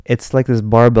it's like this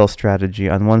barbell strategy.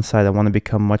 On one side, I want to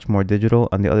become much more digital.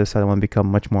 On the other side, I want to become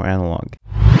much more analog.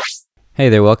 Hey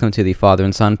there, welcome to the Father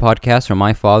and Son podcast, where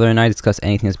my father and I discuss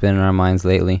anything that's been in our minds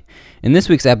lately. In this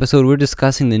week's episode, we're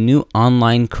discussing the new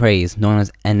online craze known as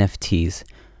NFTs.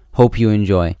 Hope you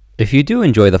enjoy. If you do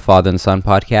enjoy the Father and Son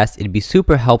podcast, it'd be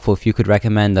super helpful if you could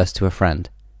recommend us to a friend.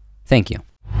 Thank you.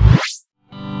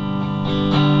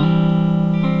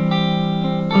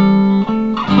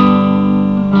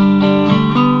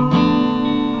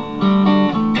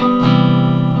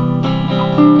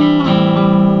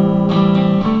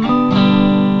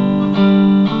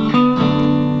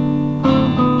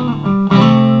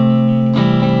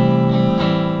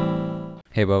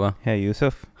 Hey Bubba, Hey,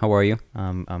 Yusuf. how are you?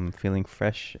 I'm feeling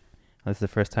fresh. This is the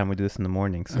first time we do this in the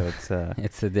morning, so it's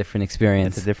It's a different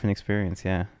experience. it's a different experience.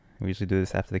 Yeah, we usually do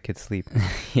this after the kids sleep.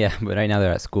 Yeah, but right now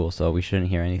they're at school, so we shouldn't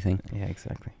hear anything. Yeah,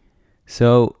 exactly.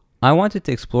 So I wanted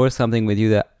to explore something with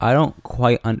you that I don't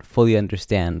quite fully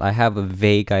understand. I have a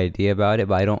vague idea about it,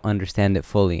 but I don't understand it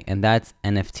fully, and that's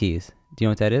NFTs. Do you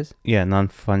know what that is? Yeah,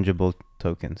 non-fungible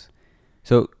tokens.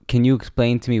 So can you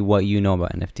explain to me what you know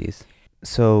about NFTs?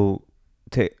 So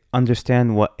to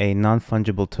understand what a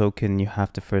non-fungible token, you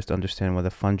have to first understand what a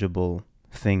fungible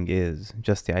thing is,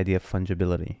 just the idea of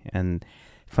fungibility. And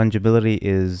fungibility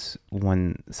is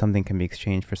when something can be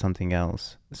exchanged for something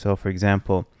else. So for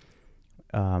example,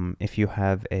 if you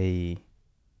have a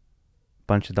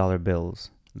bunch of dollar bills,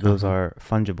 those are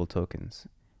fungible tokens,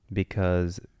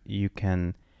 because you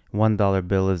can, $1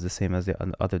 bill is the same as the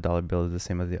other dollar bill is the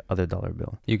same as the other dollar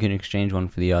bill. You can exchange one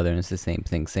for the other, and it's the same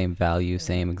thing, same value,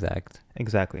 same exact.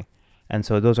 Exactly. And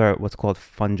so those are what's called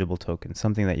fungible tokens,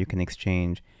 something that you can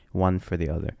exchange one for the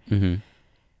other. Mm-hmm.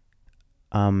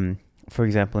 For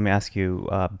example, let me ask you,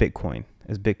 Bitcoin.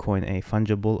 Is Bitcoin a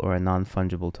fungible or a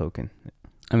non-fungible token?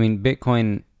 I mean,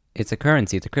 Bitcoin, it's a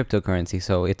currency, it's a cryptocurrency,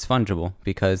 so it's fungible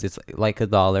because it's like a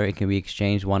dollar. It can be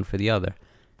exchanged one for the other.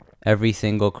 Every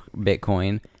single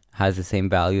Bitcoin has the same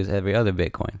value as every other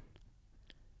Bitcoin.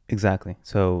 Exactly.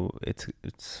 So it's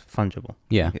fungible.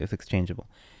 Yeah. It's exchangeable.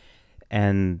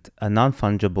 And a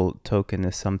non-fungible token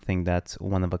is something that's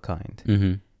one of a kind.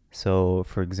 Mm-hmm. So,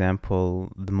 for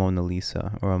example, the Mona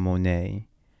Lisa or a Monet,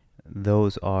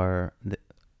 those are,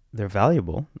 they're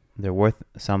valuable. They're worth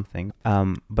something.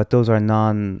 But those are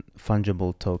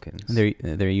non-fungible tokens.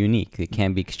 They're unique. They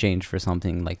can't be exchanged for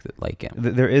something like it.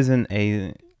 There isn't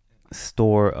a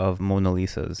store of Mona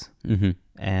Lisas, Mm-hmm.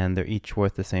 and they're each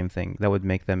worth the same thing. That would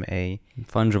make them a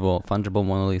Fungible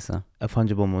Mona Lisa.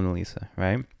 fungible Mona Lisa,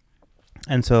 right?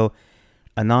 And so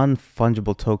a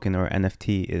non-fungible token, or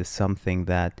NFT, is something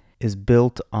that is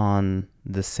built on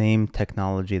the same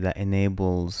technology that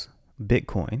enables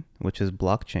Bitcoin, which is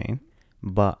blockchain,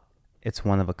 but it's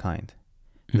one of a kind.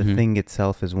 The Mhm. thing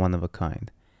itself is one of a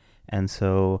kind. And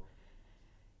so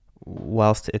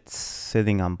whilst it's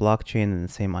sitting on blockchain and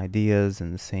the same ideas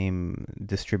and the same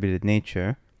distributed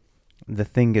nature, the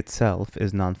thing itself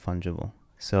is non-fungible.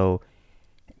 So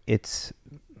it's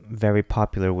very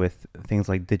popular with things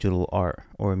like digital art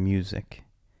or music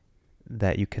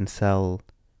that you can sell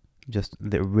just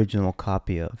the original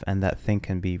copy of, and that thing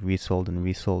can be resold and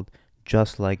resold,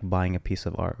 just like buying a piece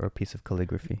of art or a piece of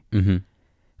calligraphy. Mm-hmm.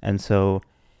 And so,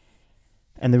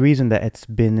 and the reason that it's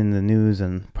been in the news,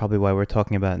 and probably why we're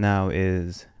talking about it now,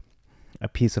 is a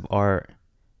piece of art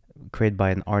created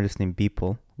by an artist named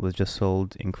Beeple was just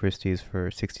sold in Christie's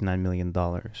for $69 million.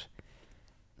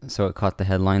 So it caught the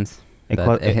headlines. It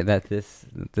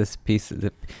This piece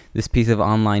of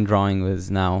online drawing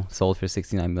was now sold for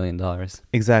 $69 million.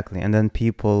 Exactly. And then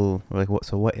people were like,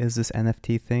 what is this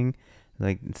NFT thing?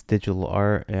 Like, it's digital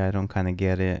art. Yeah, I don't kind of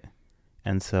get it.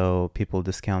 And so people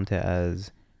discount it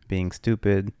as being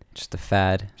stupid. Just a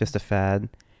fad.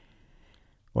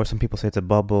 Or some people say it's a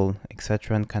bubble,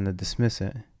 etc., and kind of dismiss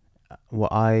it. Well,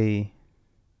 I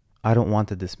don't want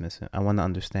to dismiss it. I want to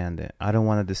understand it. I don't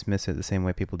want to dismiss it the same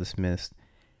way people dismissed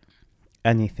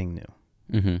anything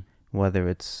new. Mm-hmm. Whether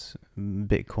it's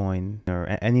Bitcoin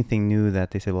or anything new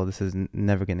that they say, well, this is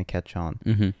never going to catch on.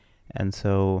 Mm-hmm. And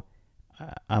so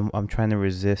I'm trying to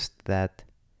resist that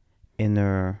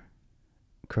inner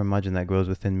curmudgeon that grows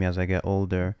within me as I get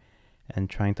older, and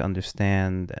trying to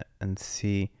understand and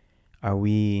see, are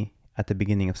we at the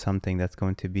beginning of something that's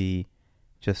going to be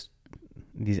just,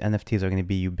 these NFTs are going to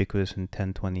be ubiquitous in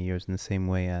 10, 20 years, in the same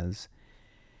way as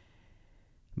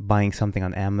buying something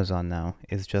on Amazon now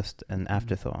is just an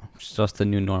afterthought. It's just the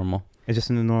new normal. It's just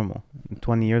a new normal.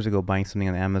 20 years ago, buying something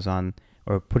on Amazon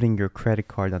or putting your credit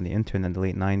card on the internet in the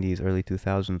late 90s, early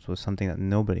 2000s was something that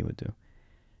nobody would do,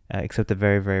 except a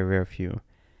very, very rare few.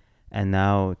 And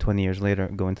now, 20 years later,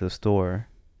 going to the store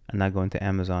and not going to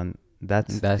Amazon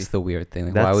That's the weird thing.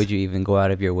 Like, why that's would you even go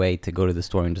out of your way to go to the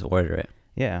store and just order it?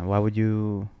 yeah. Why would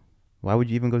you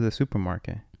even go to the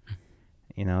supermarket?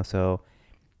 So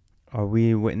are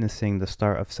we witnessing the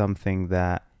start of something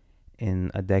that in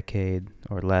a decade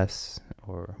or less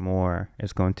or more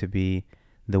is going to be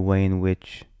the way in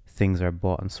which things are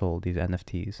bought and sold, these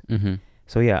NFTs? Mm-hmm.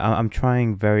 So yeah, I'm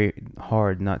trying very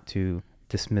hard not to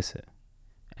dismiss it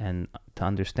and to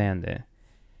understand it,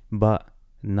 but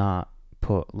not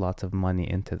put lots of money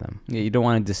into them. Yeah, you don't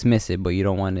want to dismiss it, but you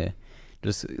don't want to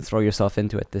just throw yourself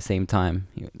into it at the same time.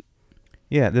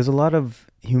 Yeah, there's a lot of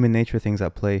human nature things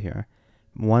at play here.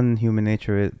 One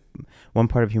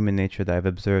part of human nature that I've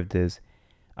observed is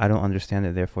I don't understand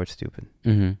it, therefore it's stupid.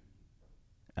 Mm-hmm.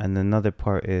 And another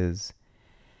part is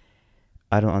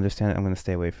I don't understand it, I'm going to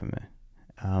stay away from it.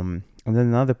 And then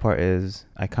another part is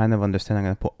I kind of understand, I'm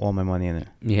going to put all my money in it.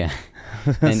 Yeah.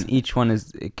 And each one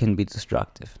can be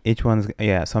destructive. So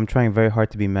I'm trying very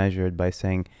hard to be measured by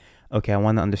saying, okay, I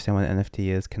want to understand what an NFT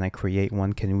is. Can I create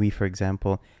one? Can we, for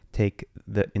example, take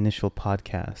the initial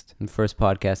podcast, The first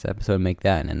podcast episode, make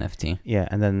that an NFT. yeah,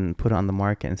 and then put it on the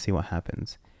market and see what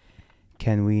happens?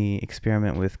 Can we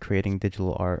experiment with creating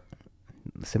digital art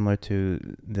similar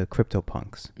to the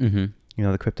CryptoPunks? Mm-hmm.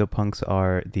 The CryptoPunks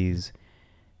are these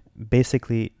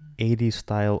basically 80s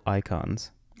style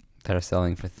icons That are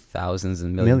selling for thousands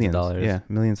and millions of dollars. Yeah,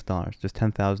 millions of dollars. There's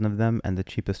 10,000 of them, and the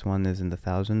cheapest one is in the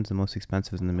thousands. The most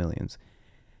expensive is in the millions.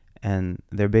 And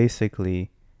they're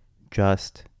basically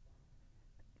just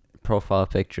Profile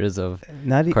pictures of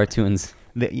not cartoons.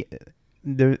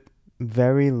 they're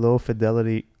very low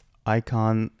fidelity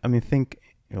icon. I mean,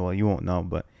 you won't know,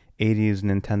 but 80s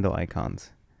Nintendo icons.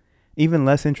 Even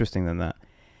less interesting than that.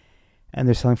 And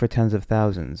they're selling for tens of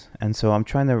thousands. And so I'm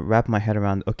trying to wrap my head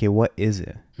around, okay, what is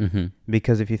it? Mm-hmm.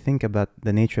 Because if you think about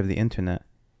the nature of the internet,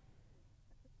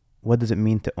 what does it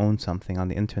mean to own something on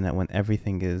the internet when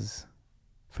everything is,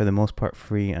 for the most part,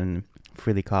 free and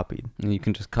freely copied? And you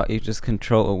can just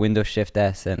control a Windows Shift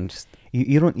S and just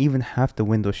You don't even have to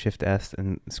Windows Shift S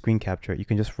and screen capture it. You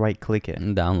can just right click it.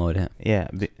 download it. Yeah.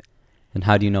 And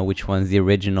how do you know which one's the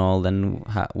original? And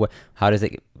how does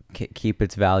it keep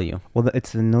its value? Well,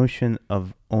 it's the notion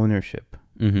of ownership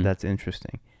Mm-hmm. that's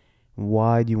interesting.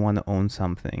 Why do you want to own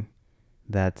something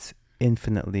that's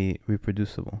infinitely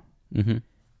reproducible? Mm-hmm.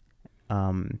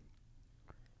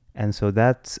 And so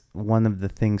that's one of the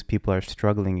things people are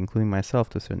struggling, including myself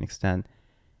to a certain extent.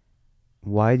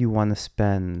 Why do you want to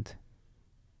spend,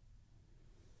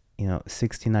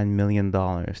 $69 million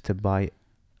to buy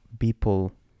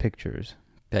Beeple pictures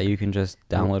That you can just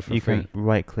download for free? You can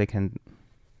right click and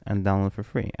download for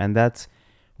free. And that's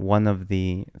one of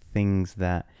the things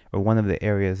one of the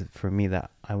areas for me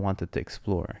that I wanted to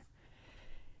explore.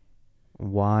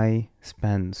 Why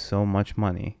spend so much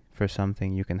money for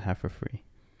something you can have for free?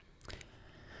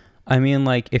 I mean,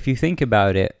 like, if you think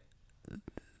about it,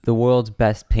 the world's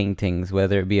best paintings,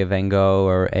 whether it be a Van Gogh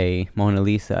or a Mona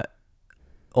Lisa,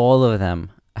 all of them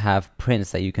have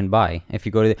prints that you can buy. If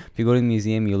you go to the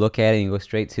museum, you look at it and you go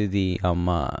straight to the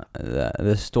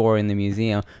store in the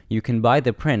museum, you can buy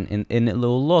the print and it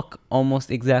will look almost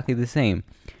exactly the same.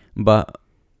 But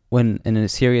when a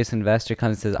serious investor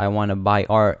comes and says, I want to buy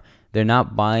art, they're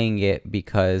not buying it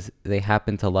because they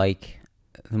happen to like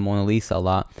the Mona Lisa a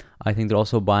lot. I think they're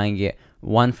also buying it,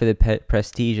 one, for the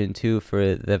prestige, and two,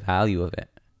 for the value of it.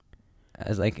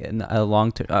 As like a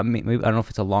long-term, maybe, I don't know if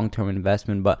it's a long-term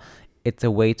investment, but it's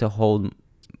a way to hold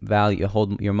value,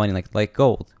 hold your money, like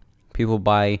gold. People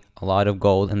buy a lot of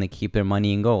gold and they keep their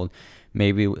money in gold.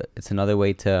 Maybe it's another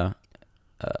way to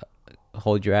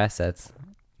hold your assets.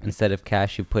 Instead of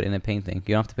cash, you put in a painting.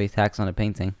 You don't have to pay tax on a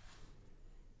painting.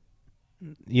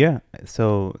 Yeah,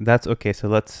 so that's okay. So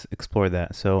let's explore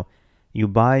that. So you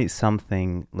buy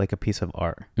something like a piece of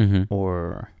art, Mm-hmm.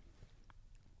 or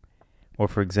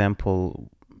for example,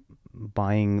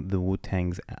 buying the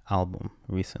Wu-Tang's album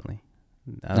recently.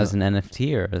 As an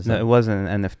NFT or as No, it wasn't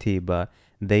an NFT, but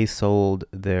they sold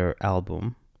their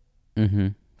album Mm-hmm.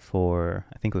 for,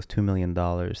 I think it was $2 million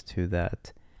to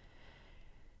that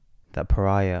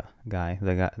pariah guy.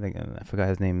 I forgot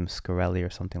his name, Scarelli or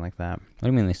something like that. What do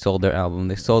you mean they sold their album?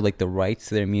 They sold like the rights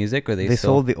to their music, or They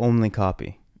sold the only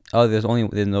copy. Oh, so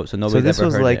nobody's So this ever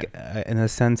was heard like, it. in a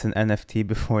sense, an NFT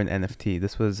before an NFT.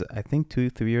 This was, I think,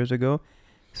 2-3 years ago.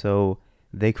 So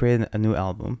they created a new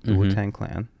album, the Mhm. Wu-Tang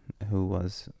Clan, who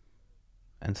was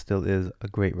and still is a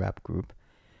great rap group.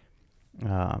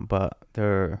 But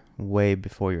they're way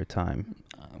before your time.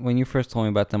 When you first told me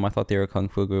about them, I thought they were a kung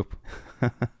fu group.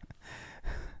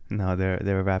 No,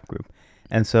 they're a rap group.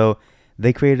 And so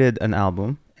they created an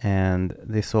album and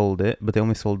they sold it, but they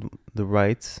only sold the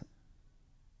rights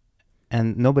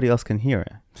and nobody else can hear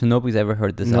it. So nobody's ever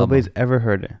heard this Nobody's album. ever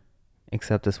heard it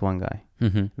except this one guy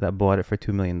that bought it for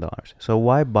 $2 million. So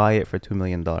why buy it for $2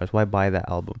 million? Why buy that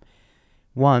album?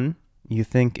 One, you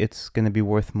think it's going to be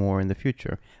worth more in the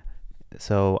future.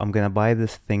 So I'm going to buy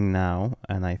this thing now,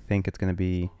 and I think it's going to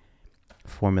be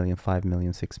 4 million, 5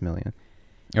 million, 6 million.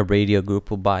 A radio group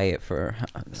will buy it for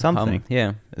something.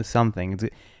 Something.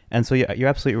 And so you're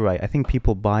absolutely right. I think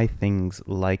people buy things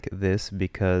like this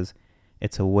because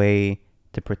it's a way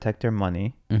to protect their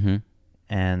money,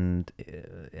 and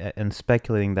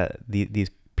speculating that these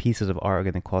pieces of art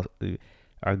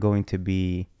are going to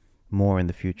be more in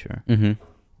the future.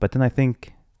 But then I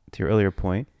think, to your earlier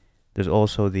point, there's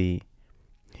also the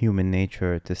human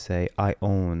nature to say, I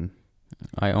own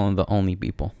the only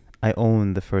people. I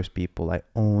own the first people. I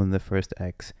own the first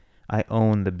X. I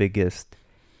own the biggest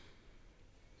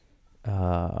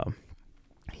yacht.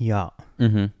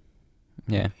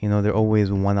 Yeah. You know, they're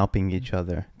always one-upping each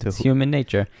other. It's human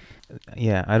nature.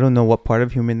 Yeah, I don't know what part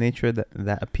of human nature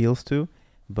that appeals to,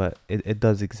 but it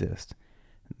does exist.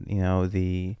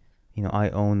 I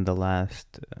own the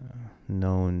last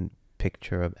known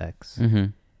picture of X,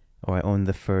 or I own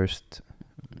the first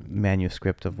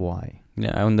manuscript of Y.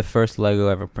 Yeah, I own the first Lego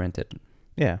ever printed.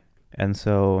 Yeah, and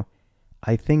so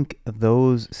I think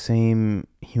those same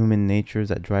human natures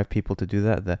that drive people to do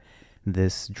that,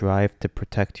 this drive to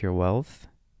protect your wealth,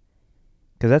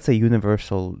 because that's a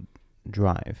universal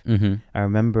drive. I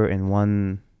remember in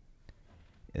one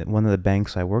of the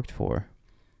banks I worked for,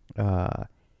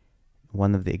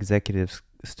 one of the executives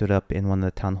stood up in one of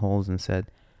the town halls and said,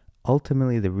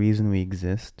 ultimately the reason we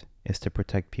exist is to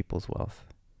protect people's wealth.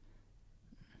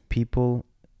 People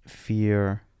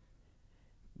fear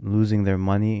losing their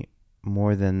money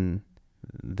more than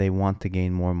they want to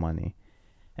gain more money.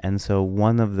 And so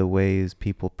one of the ways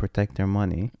people protect their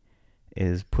money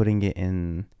is putting it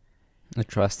in a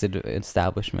trusted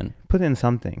establishment. Put it in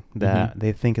something that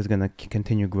they think is going to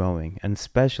continue growing. And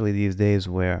especially these days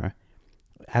where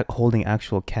holding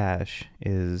actual cash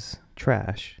is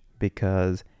trash,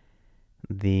 because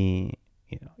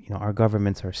our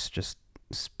governments are just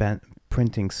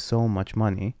printing so much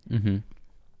money,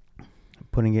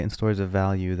 putting it in stores of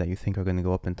value that you think are going to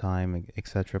go up in time,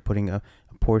 etc. Putting a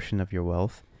portion of your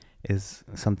wealth is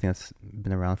something that's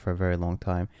been around for a very long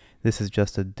time. This is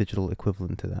just a digital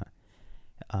equivalent to that.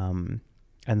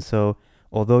 And so,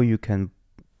 although you can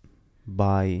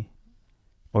download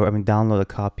a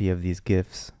copy of these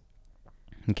GIFs,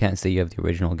 you can't say you have the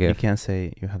original GIF. You can't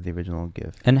say you have the original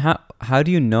GIF. And how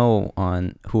do you know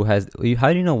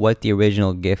how do you know what the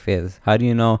original GIF is? How do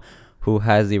you know who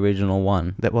has the original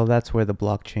one? That's where the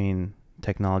blockchain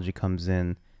technology comes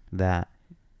in, that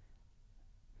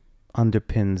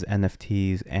underpins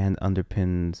NFTs and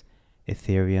underpins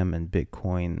Ethereum and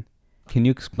Bitcoin. Can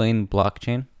you explain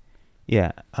blockchain?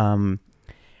 Yeah. The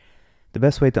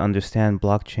best way to understand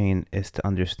blockchain is to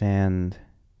understand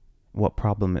what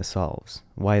problem it solves,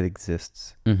 why it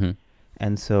exists.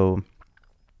 And so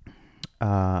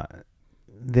we're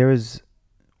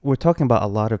talking about a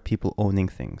lot of people owning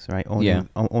things, right?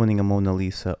 Owning a Mona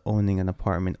Lisa, owning an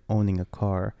apartment, owning a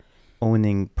car,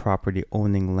 owning property,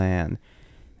 owning land.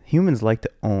 Humans like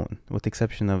to own, with the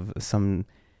exception of some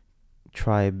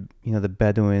tribe, the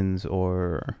Bedouins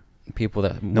or people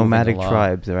that nomadic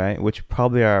tribes, right? Which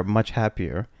probably are much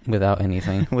happier without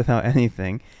anything. Without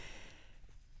anything.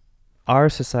 Our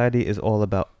society is all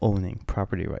about owning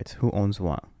property rights. Who owns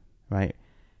what, right?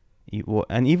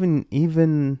 And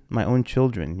even my own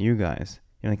children, you guys,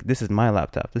 you're like, this is my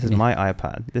laptop, this is my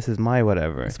iPad, this is my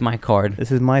whatever. It's my card.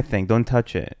 This is my thing. Don't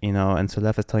touch it, And so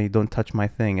Lef is telling you, don't touch my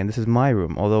thing. And this is my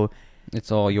room, although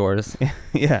it's all yours.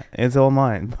 Yeah, it's all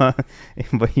mine.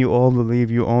 But you all believe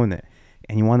you own it,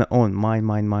 and you want to own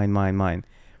mine.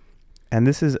 And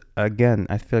this is, again,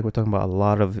 I feel like we're talking about a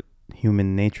lot of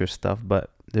human nature stuff, but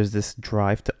there's this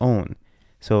drive to own.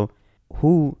 So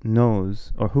who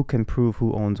knows, or who can prove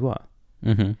who owns what?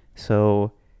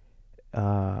 So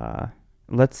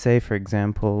let's say, for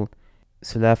example,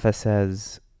 Sulafa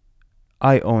says,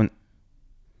 I own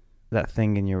that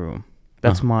thing in your room.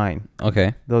 That's mine.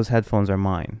 Okay. Those headphones are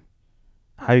mine.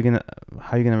 How are you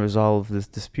gonna resolve this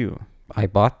dispute? I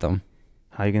bought them.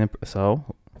 How are you gonna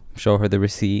show her the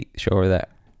receipt? Show her that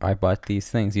I bought these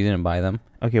things. You didn't buy them.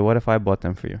 Okay, what if I bought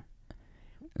them for you?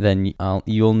 Then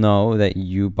you'll know that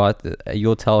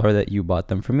you'll tell her that you bought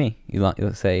them for me.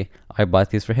 You'll say, I bought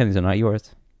these for him. These are not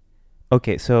yours.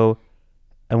 Okay, so,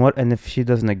 and if she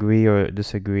doesn't agree or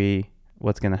disagree,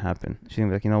 what's gonna happen? She's gonna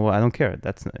be like, you know what? I don't care.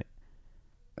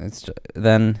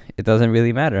 Then it doesn't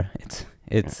really matter.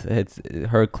 It's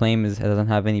her claim doesn't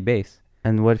have any base.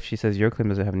 And what if she says your claim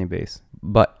doesn't have any base?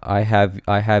 But I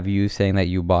have you saying that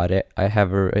you bought it. I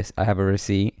have a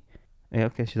receipt. Yeah,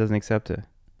 okay, she doesn't accept it.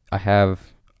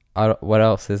 What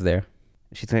else is there?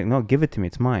 She's like, no, give it to me.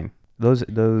 It's mine. Those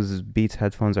Beats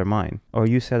headphones are mine. Or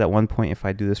you said at one point, if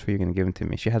I do this for you, you're going to give them to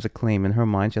me. She has a claim. In her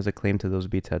mind, she has a claim to those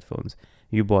Beats headphones.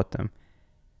 You bought them.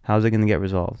 How's it going to get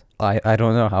resolved? I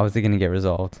don't know. How is it going to get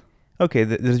resolved? Okay,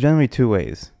 there's generally two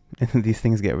ways these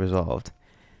things get resolved.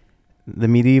 The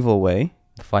medieval way.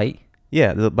 The fight?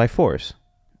 Yeah, by force.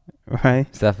 Right?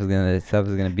 Steph is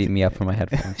gonna beat me up for my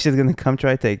headphones. She's gonna come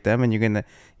try to take them, and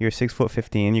you're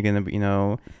 6'15", you're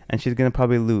gonna and she's gonna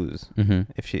probably lose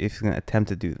if she's gonna attempt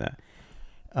to do that.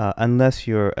 Unless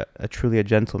you're truly a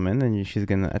gentleman, and she's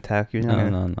gonna attack you.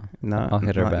 No. I'll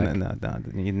hit her back. No,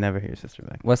 you'd never hit your sister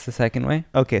back. What's the second way?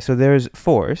 Okay, so there's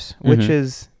force, which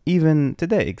is even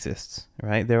today exists,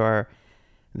 right? There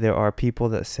are people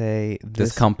that say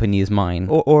this company is mine,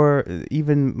 or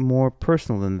even more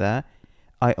personal than that.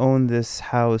 I own this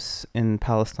house in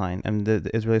Palestine, and the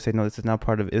Israelis say, no, this is now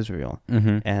part of Israel.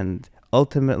 And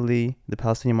ultimately, the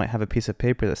Palestinian might have a piece of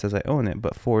paper that says I own it,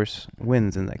 but force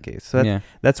wins in that case. So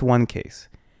that's one case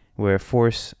where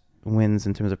force wins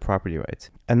in terms of property rights.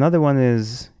 Another one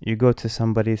is you go to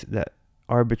somebody that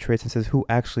arbitrates and says who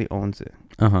actually owns it.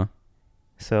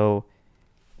 So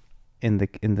in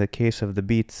the case of the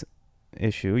Beats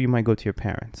issue, you might go to your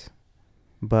parents.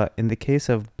 But in the case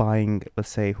of buying, let's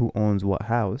say, who owns what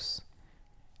house,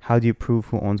 how do you prove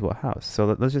who owns what house? So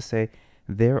let's just say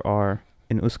there are,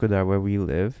 in Üsküdar where we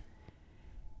live,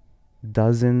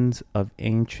 dozens of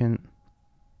ancient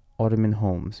Ottoman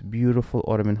homes, beautiful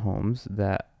Ottoman homes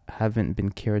that haven't been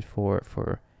cared for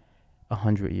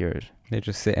 100 years. They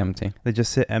just sit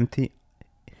empty.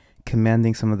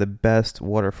 Commanding some of the best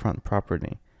waterfront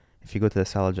property. If you go to the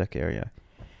Salacak area.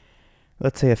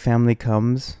 Let's say a family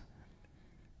comes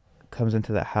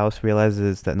into that house,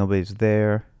 realizes that nobody's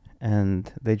there,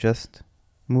 and they just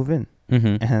move in.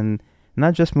 And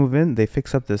not just move in, they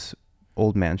fix up this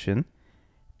old mansion,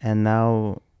 and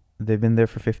now they've been there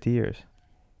for 50 years.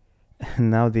 And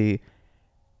now the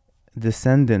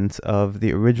descendants of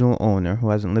the original owner, who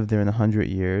hasn't lived there in 100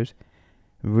 years,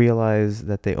 realize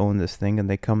that they own this thing, and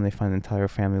they come and they find the entire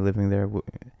family living there.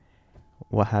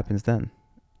 What happens then?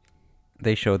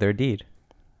 They show their deed.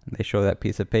 They show that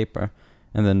piece of paper.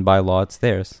 And then by law, it's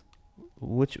theirs.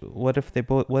 What if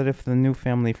the new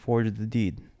family forged the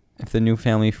deed? If the new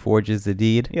family forges the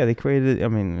deed? Yeah, they created,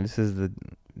 this is the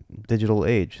digital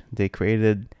age. They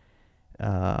created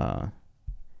a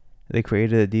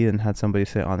deed and had somebody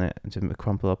sit on it to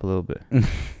crumple up a little bit.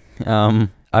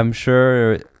 I'm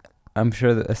sure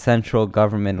the central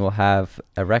government will have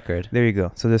a record. There you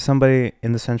go. So there's somebody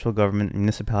in the central government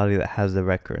municipality that has the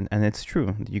record. And it's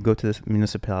true. You go to this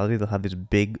municipality, they'll have these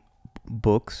big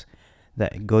books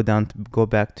that go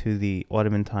back to the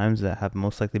Ottoman times that have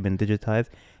most likely been digitized,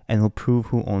 and will prove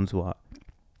who owns what.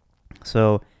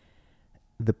 So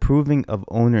the proving of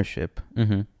ownership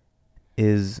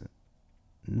is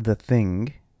the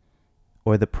thing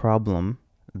or the problem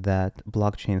that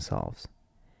blockchain solves.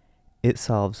 It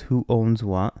solves who owns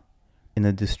what in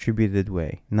a distributed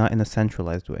way, not in a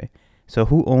centralized way. So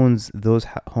who owns those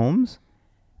homes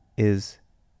is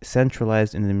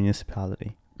centralized in the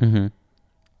municipality.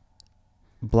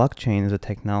 Blockchain is a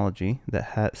technology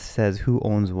that says who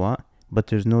owns what, but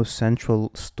there's no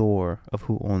central store of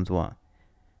who owns what.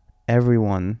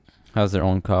 Everyone has their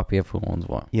own copy of who owns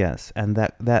what. Yes, and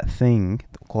that thing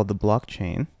called the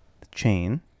blockchain,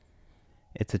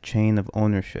 it's a chain of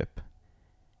ownership,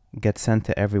 gets sent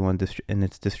to everyone and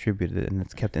it's distributed and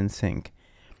it's kept in sync.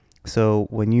 So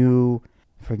when you,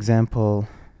 for example,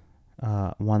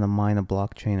 want to mine a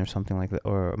blockchain or something like that,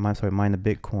 or mine a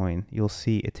Bitcoin, you'll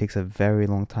see it takes a very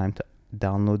long time to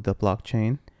download the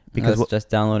blockchain. Because it's just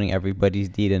downloading everybody's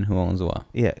deed and who owns what.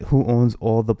 Yeah, who owns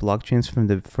all the blockchains from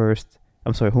the first,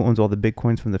 who owns all the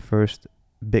Bitcoins from the first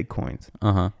Bitcoins.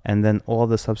 And then all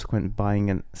the subsequent buying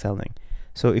and selling.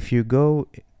 So if you go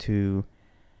to,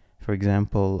 for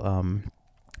example,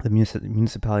 the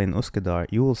municipality in Üsküdar,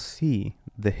 you will see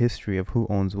the history of who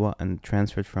owns what and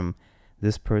transferred from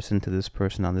this person to this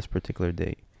person on this particular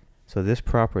date. So this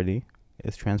property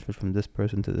is transferred from this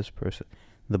person to this person.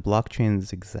 The blockchain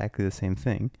is exactly the same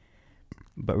thing,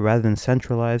 but rather than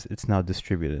centralized, it's now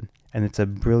distributed. And it's a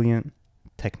brilliant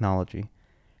technology.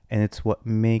 And it's what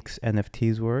makes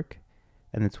NFTs work,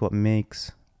 and it's what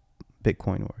makes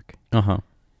Bitcoin work.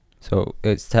 So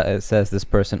it says this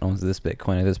person owns this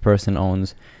Bitcoin, and this person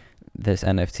owns this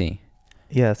NFT.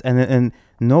 Yes, and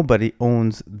nobody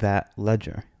owns that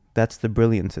ledger. That's the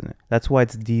brilliance in it. That's why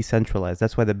it's decentralized.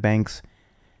 That's why the banks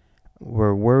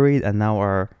were worried and now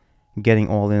are getting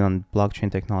all in on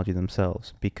blockchain technology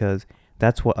themselves, because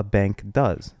that's what a bank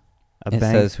does. It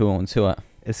says who owns who.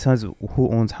 It says who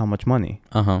owns how much money.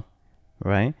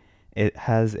 Right? It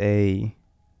has a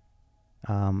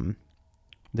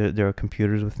there are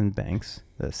computers within banks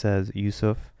that says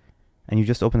Yusuf, and you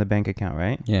just open a bank account,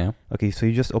 right? Yeah. Okay, so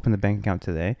you just opened a bank account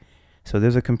today. So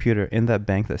there's a computer in that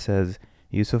bank that says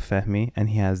Yusuf Fehmi, and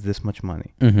he has this much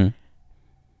money.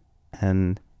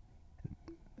 And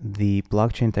the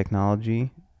blockchain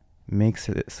technology makes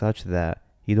it such that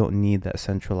you don't need that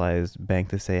centralized bank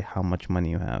to say how much money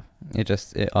you have.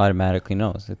 It automatically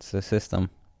knows. It's a system.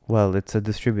 Well, it's a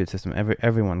distributed system.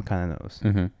 Everyone kind of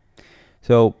knows.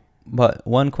 So, but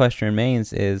one question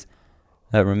remains is,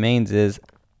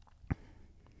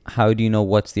 how do you know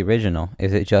what's the original?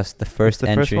 Is it just the first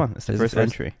entry? First one. It's the first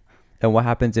entry. And what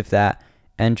happens if that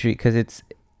entry, because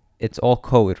it's all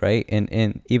code, right?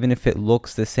 And even if it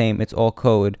looks the same, it's all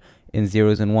code in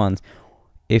zeros and ones.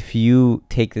 If you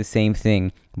take the same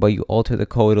thing, but you alter the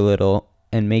code a little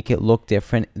and make it look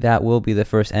different, that will be the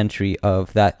first entry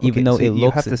of that. Okay, even though so it looks...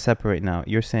 You have to separate now.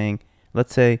 You're saying,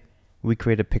 let's say we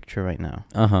create a picture right now.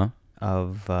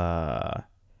 Of, I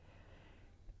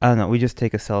don't know, we just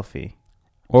take a selfie.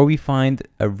 Or we find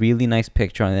a really nice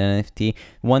picture on an NFT,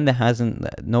 one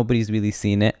that nobody's really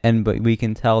seen it, but we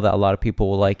can tell that a lot of people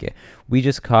will like it. We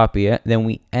just copy it, then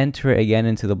we enter it again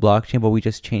into the blockchain, but we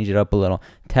just change it up a little.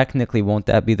 Technically, won't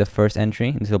that be the first entry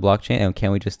into the blockchain, and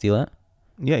can we just steal it?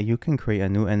 Yeah, you can create a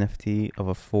new NFT of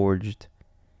a forged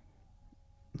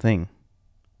thing.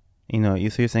 So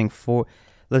you're saying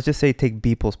let's just say take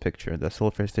Beeple's picture that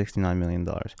sold for $69 million.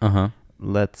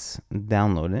 Let's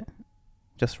download it.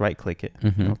 Just right click it.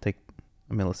 It'll take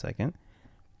a millisecond.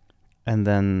 And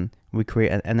then we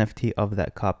create an NFT of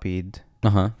that copied.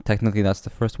 Technically, that's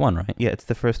the first one, right? Yeah, it's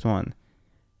the first one.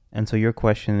 And so your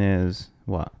question is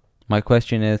what? My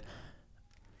question is,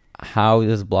 how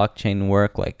does blockchain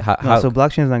work? Like how so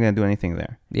blockchain is not going to do anything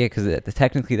there. Yeah, because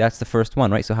technically that's the first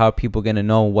one, right? So how are people going to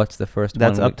know what's the first one?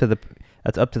 That's up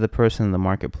to the person in the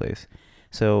marketplace.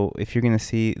 So if you're going to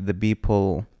see the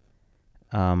Beeple,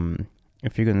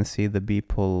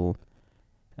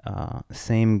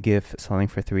 same GIF selling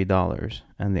for $3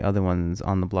 and the other one's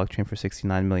on the blockchain for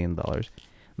 $69 million,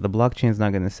 the blockchain is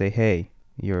not going to say, "Hey,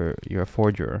 you're a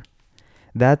forger."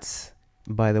 That's,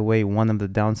 by the way, one of the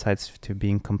downsides to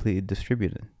being completely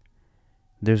distributed.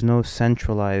 There's no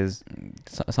centralized...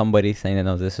 Somebody saying that,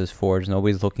 no, this is forged.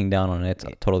 Nobody's looking down on it. It's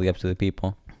totally up to the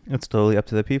people. It's totally up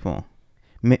to the people.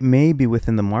 Maybe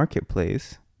within the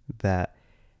marketplace that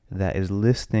is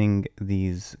listing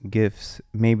these GIFs,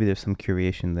 maybe there's some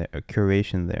curation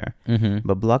there.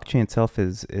 But blockchain itself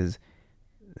it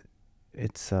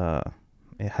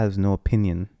has no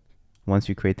opinion once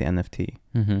you create the NFT.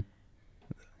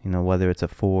 Whether it's a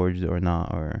forged or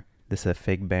not, or this is a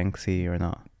fake Banksy or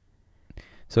not.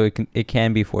 So it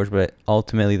can be forged, but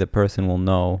ultimately the person will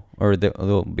know, or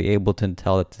they'll be able to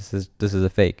tell that this is a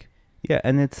fake. Yeah,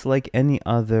 and it's like any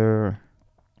other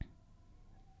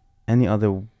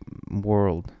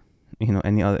world,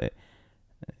 any other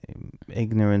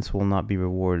ignorance will not be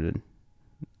rewarded.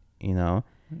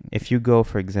 If you go,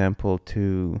 for example,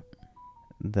 to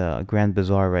the Grand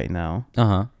Bazaar right now,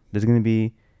 there's going to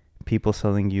be people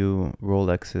selling you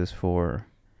Rolexes for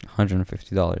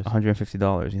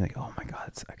 $150. You're like, oh my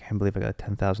God, I can't believe I got a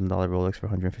 $10,000 Rolex for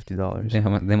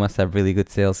 $150. They must have really good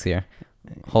sales here.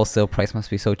 Wholesale price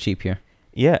must be so cheap here.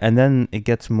 Yeah, and then it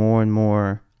gets more and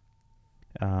more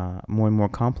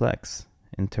complex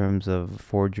in terms of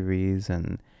forgeries,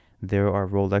 and there are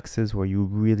Rolexes where you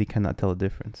really cannot tell the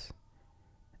difference,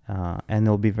 and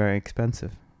it'll be very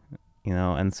expensive,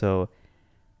 and so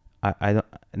I don't.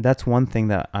 That's one thing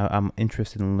that I'm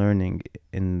interested in learning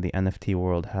in the NFT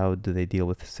world. How do they deal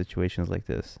with situations like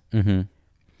this?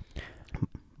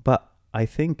 But I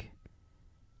think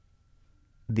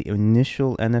the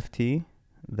initial NFT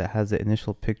that has the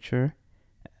initial picture,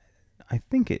 I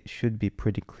think it should be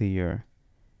pretty clear.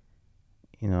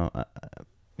 I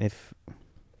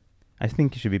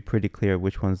think it should be pretty clear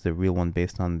which one's the real one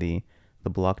based on the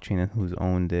blockchain and who's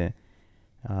owned it.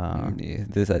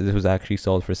 This was actually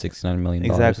sold for $69 million.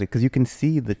 Exactly, because you can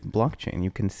see the blockchain. You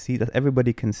can see that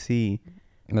everybody can see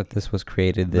that this was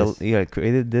created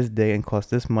created this day and cost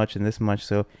this much and this much.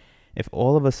 So if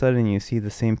all of a sudden you see the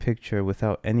same picture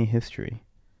without any history,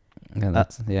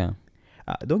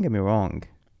 don't get me wrong.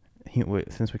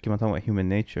 Since we keep on talking about human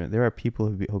nature, there are people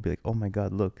who'll be like, "Oh my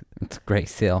God, look, it's a great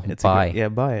sale. Buy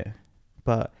it."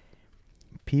 But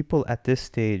people at this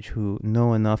stage who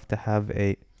know enough to have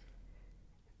a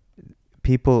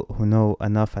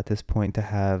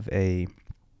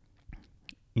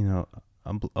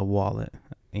wallet,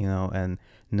 and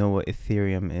know what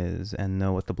Ethereum is, and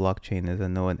know what the blockchain is,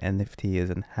 and know what NFT is,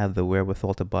 and have the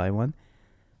wherewithal to buy one,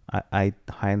 I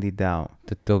highly doubt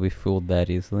that they'll be fooled that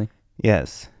easily.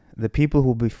 Yes. The people who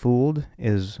will be fooled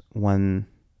is when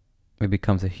it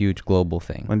becomes a huge global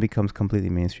thing. When it becomes completely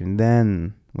mainstream.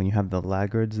 Then, when you have the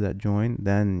laggards that join,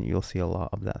 then you'll see a lot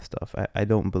of that stuff. I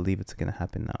don't believe it's going to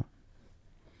happen now.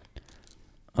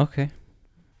 Okay.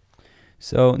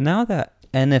 So now that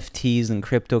NFTs and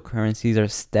cryptocurrencies are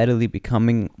steadily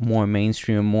becoming more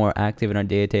mainstream, more active in our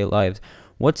day-to-day lives,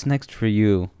 what's next for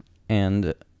you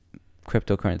and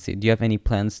cryptocurrency? Do you have any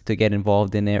plans to get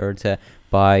involved in it or to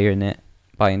buy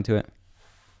into it?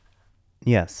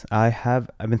 Yes, I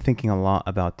have. I've been thinking a lot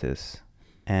about this,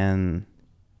 and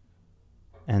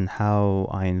how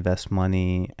I invest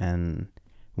money, and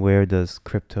where does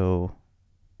crypto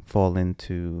fall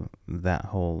into that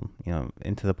whole,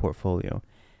 into the portfolio,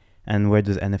 and where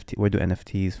do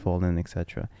NFTs fall in,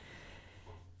 etc.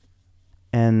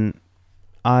 And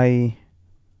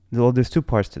there's two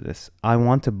parts to this. I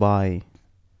want to buy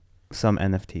some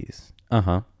NFTs.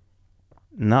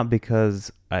 Not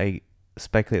because I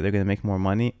speculate they're going to make more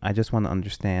money. I just want to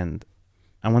understand.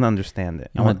 I want to understand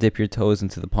it. You want to dip your toes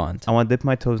into the pond. I want to dip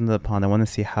my toes into the pond. I want to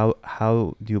see how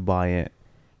do you buy it?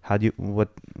 How do you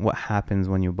what happens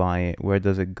when you buy it? Where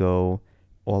does it go?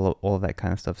 All that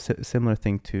kind of stuff. Similar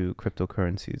thing to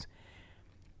cryptocurrencies.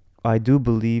 I do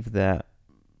believe that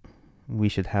we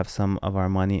should have some of our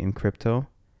money in crypto.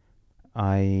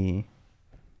 I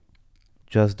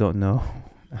just don't know,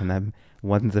 and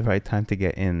when's the right time to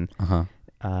get in?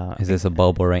 Is this a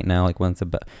bubble right now? Like when's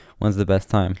the best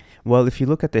time? Well, if you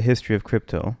look at the history of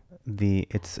crypto,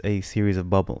 it's a series of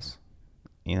bubbles.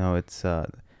 It's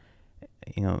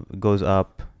it goes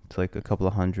up to like a couple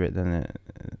of hundred, then it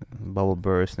bubble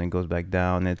bursts, and it goes back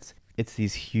down. It's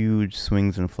these huge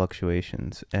swings and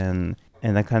fluctuations, and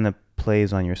that kind of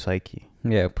plays on your psyche.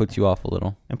 Yeah, it puts you off a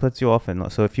little. It puts you off,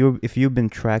 and so if you've been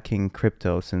tracking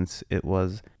crypto since it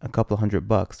was a couple of $100,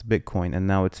 Bitcoin, and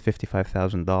now it's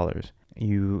 $55,000.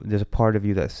 There's a part of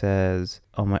you that says,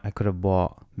 "Oh I could have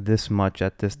bought this much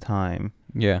at this time."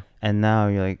 Yeah. And now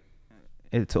you're like,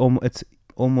 it's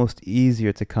almost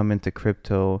easier to come into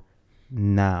crypto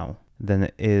now than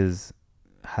it is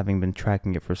having been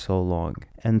tracking it for so long.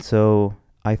 And so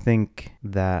I think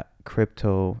that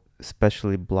crypto,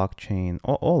 especially blockchain,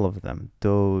 all of them,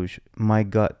 Doge, my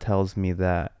gut tells me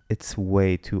that it's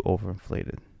way too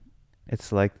overinflated.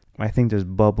 It's like, I think there's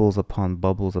bubbles upon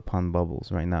bubbles upon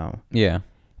bubbles right now. Yeah.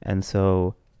 And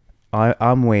so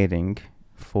I'm waiting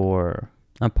for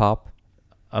a pop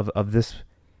of this.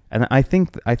 And I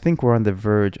think we're on the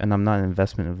verge, and I'm not an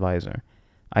investment advisor.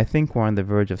 I think we're on the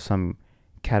verge of some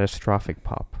catastrophic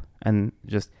pop. And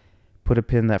just put a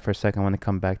pin in that for a second. I want to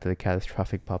come back to the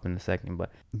catastrophic pop in a second.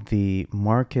 But the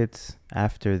markets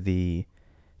after the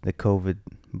COVID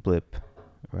blip,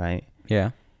 right?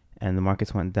 Yeah. And the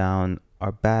markets went down,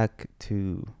 are back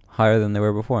to higher than they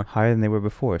were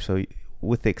before. So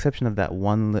with the exception of that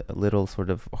one little sort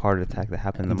of heart attack that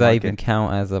happened in the market. Does that even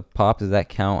count as a pop? Does that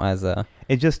count as a...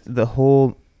 It just, the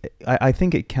whole... I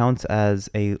think it counts as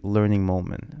a learning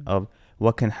moment of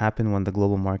what can happen when the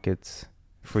global markets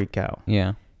freak out.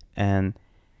 Yeah.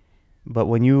 But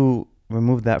when you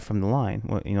remove that from the line,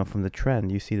 from the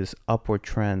trend, you see this upward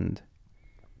trend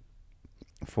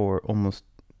for almost,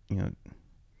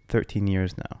 13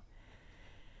 years now.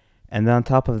 And then on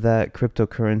top of that,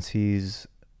 cryptocurrencies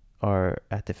are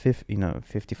at the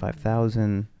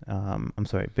 55,000. I'm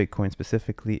sorry, Bitcoin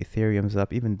specifically. Ethereum's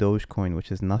up. Even Dogecoin,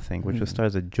 which is nothing, which was started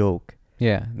as a joke.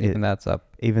 Yeah, that's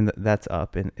up. Even that's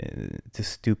up to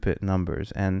stupid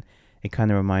numbers, and it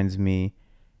kind of reminds me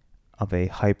of a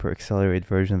hyper accelerated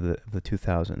version of the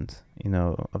 2000s.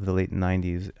 Of the late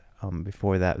 90s.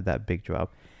 Before that big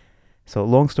drop. So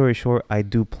long story short, I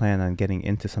do plan on getting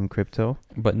into some crypto,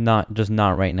 but not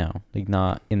right now. Like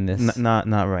not in this. Not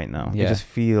right now. Yeah. It just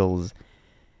feels.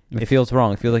 It feels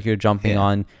wrong. It feels like you're jumping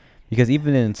on, because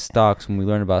even in stocks, when we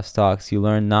learn about stocks, you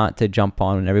learn not to jump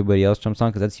on when everybody else jumps on,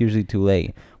 because that's usually too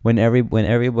late. When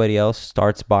everybody else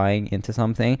starts buying into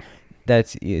something,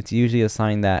 it's usually a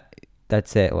sign that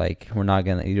that's it. Like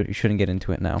you shouldn't get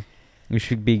into it now. You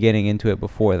should be getting into it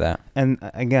before that. And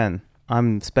again,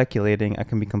 I'm speculating. I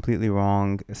can be completely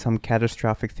wrong. Some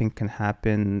catastrophic thing can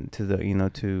happen to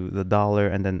the dollar,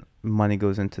 and then money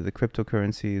goes into the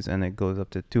cryptocurrencies, and it goes up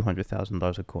to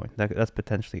 $200,000 a coin. That's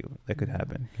potentially that could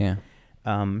happen. Yeah.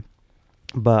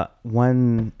 But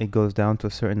when it goes down to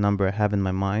a certain number I have in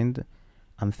my mind,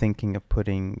 I'm thinking of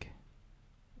putting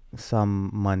some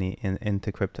money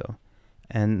into crypto,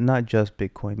 and not just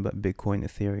Bitcoin, but Bitcoin,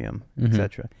 Ethereum,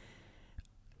 etc.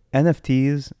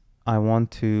 NFTs I want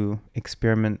to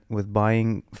experiment with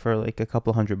buying for like a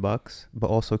couple $100, but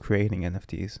also creating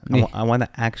NFTs. I want to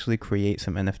actually create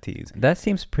some NFTs. That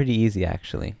seems pretty easy,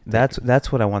 actually.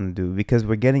 That's what I want to do, because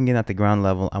we're getting in at the ground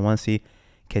level. I want to see,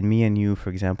 can me and you, for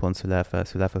example, and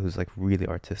Sulafa, who's like really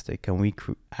artistic, can we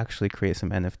actually create some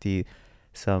NFT,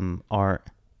 some art,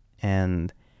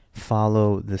 and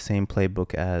follow the same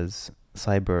playbook as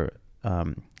cyber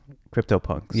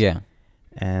CryptoPunks? Yeah.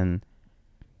 And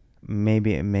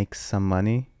maybe it makes some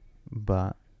money,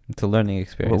 but it's a learning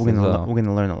experience. we're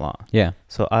gonna learn a lot. Yeah.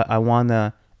 So I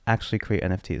wanna actually create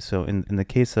NFTs. So in the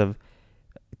case of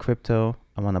crypto,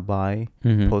 I wanna buy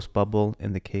post bubble.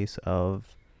 In the case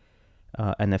of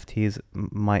NFTs,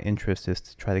 my interest is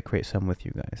to try to create some with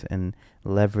you guys and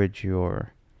leverage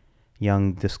your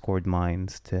young Discord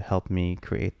minds to help me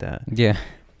create that. Yeah.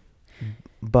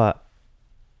 But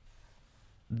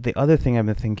the other thing I've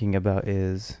been thinking about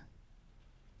is,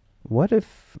 what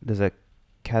if there's a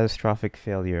catastrophic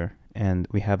failure and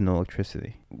we have no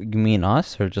electricity? You mean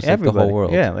us, or just Everybody. like the whole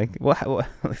world? Yeah, like what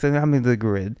something happening to the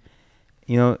grid.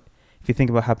 You know, if you think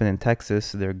about what happened in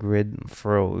Texas, their grid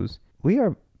froze. We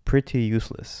are pretty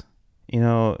useless. You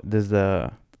know, there's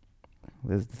the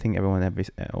thing everyone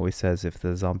always says, if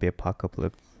the zombie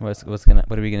apocalypse. What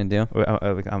are we gonna do?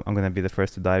 I'm gonna be the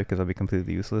first to die because I'll be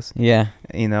completely useless. Yeah.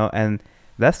 You know, and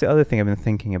that's the other thing I've been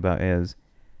thinking about is,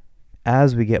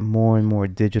 as we get more and more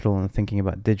digital and thinking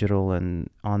about digital and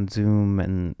on Zoom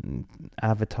and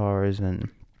avatars, and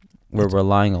we're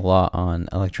relying a lot on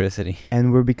electricity.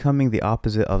 And we're becoming the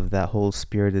opposite of that whole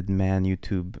spirited man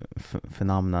YouTube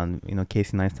phenomenon. You know,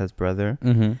 Casey Neistat's brother,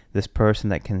 this person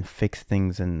that can fix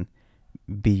things and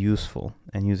be useful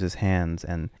and use his hands.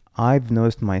 And I've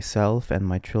noticed myself and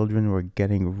my children were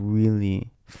getting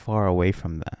really far away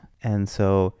from that. And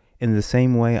so in the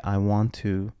same way, I want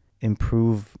to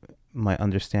improve my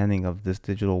understanding of this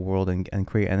digital world and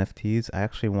create NFTs. I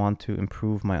actually want to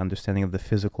improve my understanding of the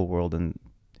physical world and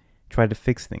try to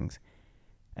fix things.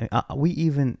 And we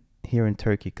even here in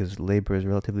Turkey, because labor is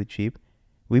relatively cheap,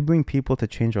 we bring people to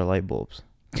change our light bulbs.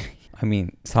 I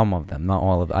mean, some of them, not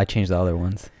all of them. I changed the other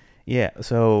ones. Yeah,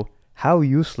 so how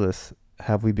useless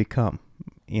have we become?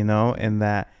 You know, in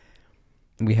that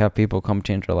we have people come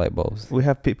change our light bulbs. We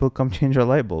have people come change our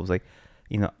light bulbs. Like,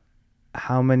 you know,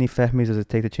 how many Fehmis does it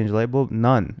take to change a light bulb?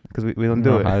 None, because we don't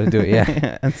do it. How to do it,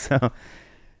 yeah.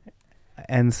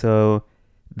 and so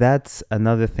that's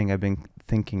another thing I've been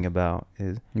thinking about,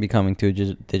 is becoming too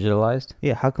digitalized.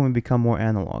 Yeah, how can we become more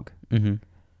analog?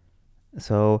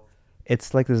 So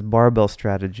it's like this barbell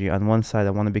strategy. On one side,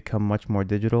 I want to become much more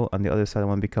digital. On the other side, I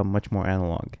want to become much more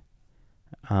analog.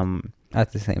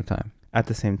 At the same time.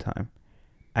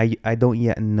 I don't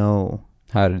yet know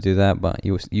how to do that, but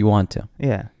you want to.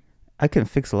 Yeah. I can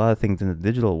fix a lot of things in the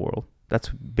digital world. That's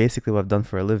basically what I've done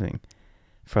for a living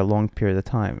for a long period of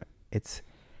time. It's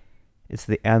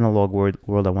the analog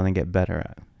world I want to get better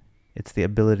at. It's the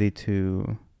ability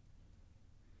to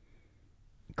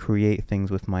create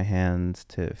things with my hands,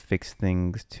 to fix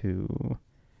things, to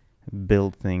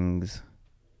build things.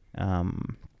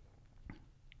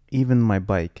 Even my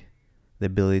bike, the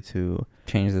ability to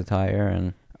change the tire,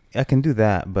 and I can do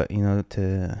that, but you know,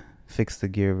 to fix the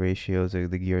gear ratios or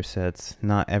the gear sets,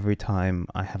 not every time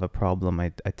I have a problem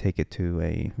I take it to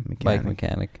a bike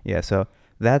mechanic. Yeah, so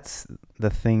that's the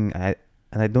thing. I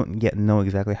don't yet know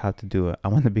exactly how to do it. I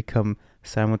want to become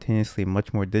simultaneously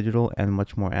much more digital and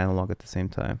much more analog at the same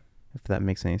time, if that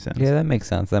makes any sense. Yeah, that makes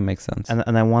sense.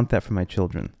 And I want that for my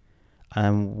children. I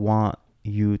want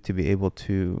you to be able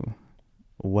to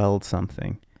weld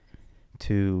something,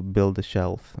 to build a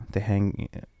shelf, to hang.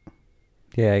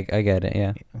 Yeah, I get it,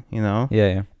 yeah. You know?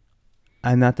 Yeah.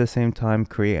 And at the same time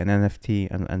create an NFT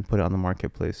and put it on the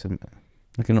marketplace. And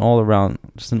like an all-around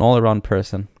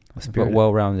person, but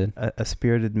well-rounded. A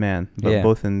spirited man, but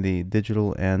both in the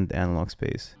digital and analog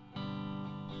space.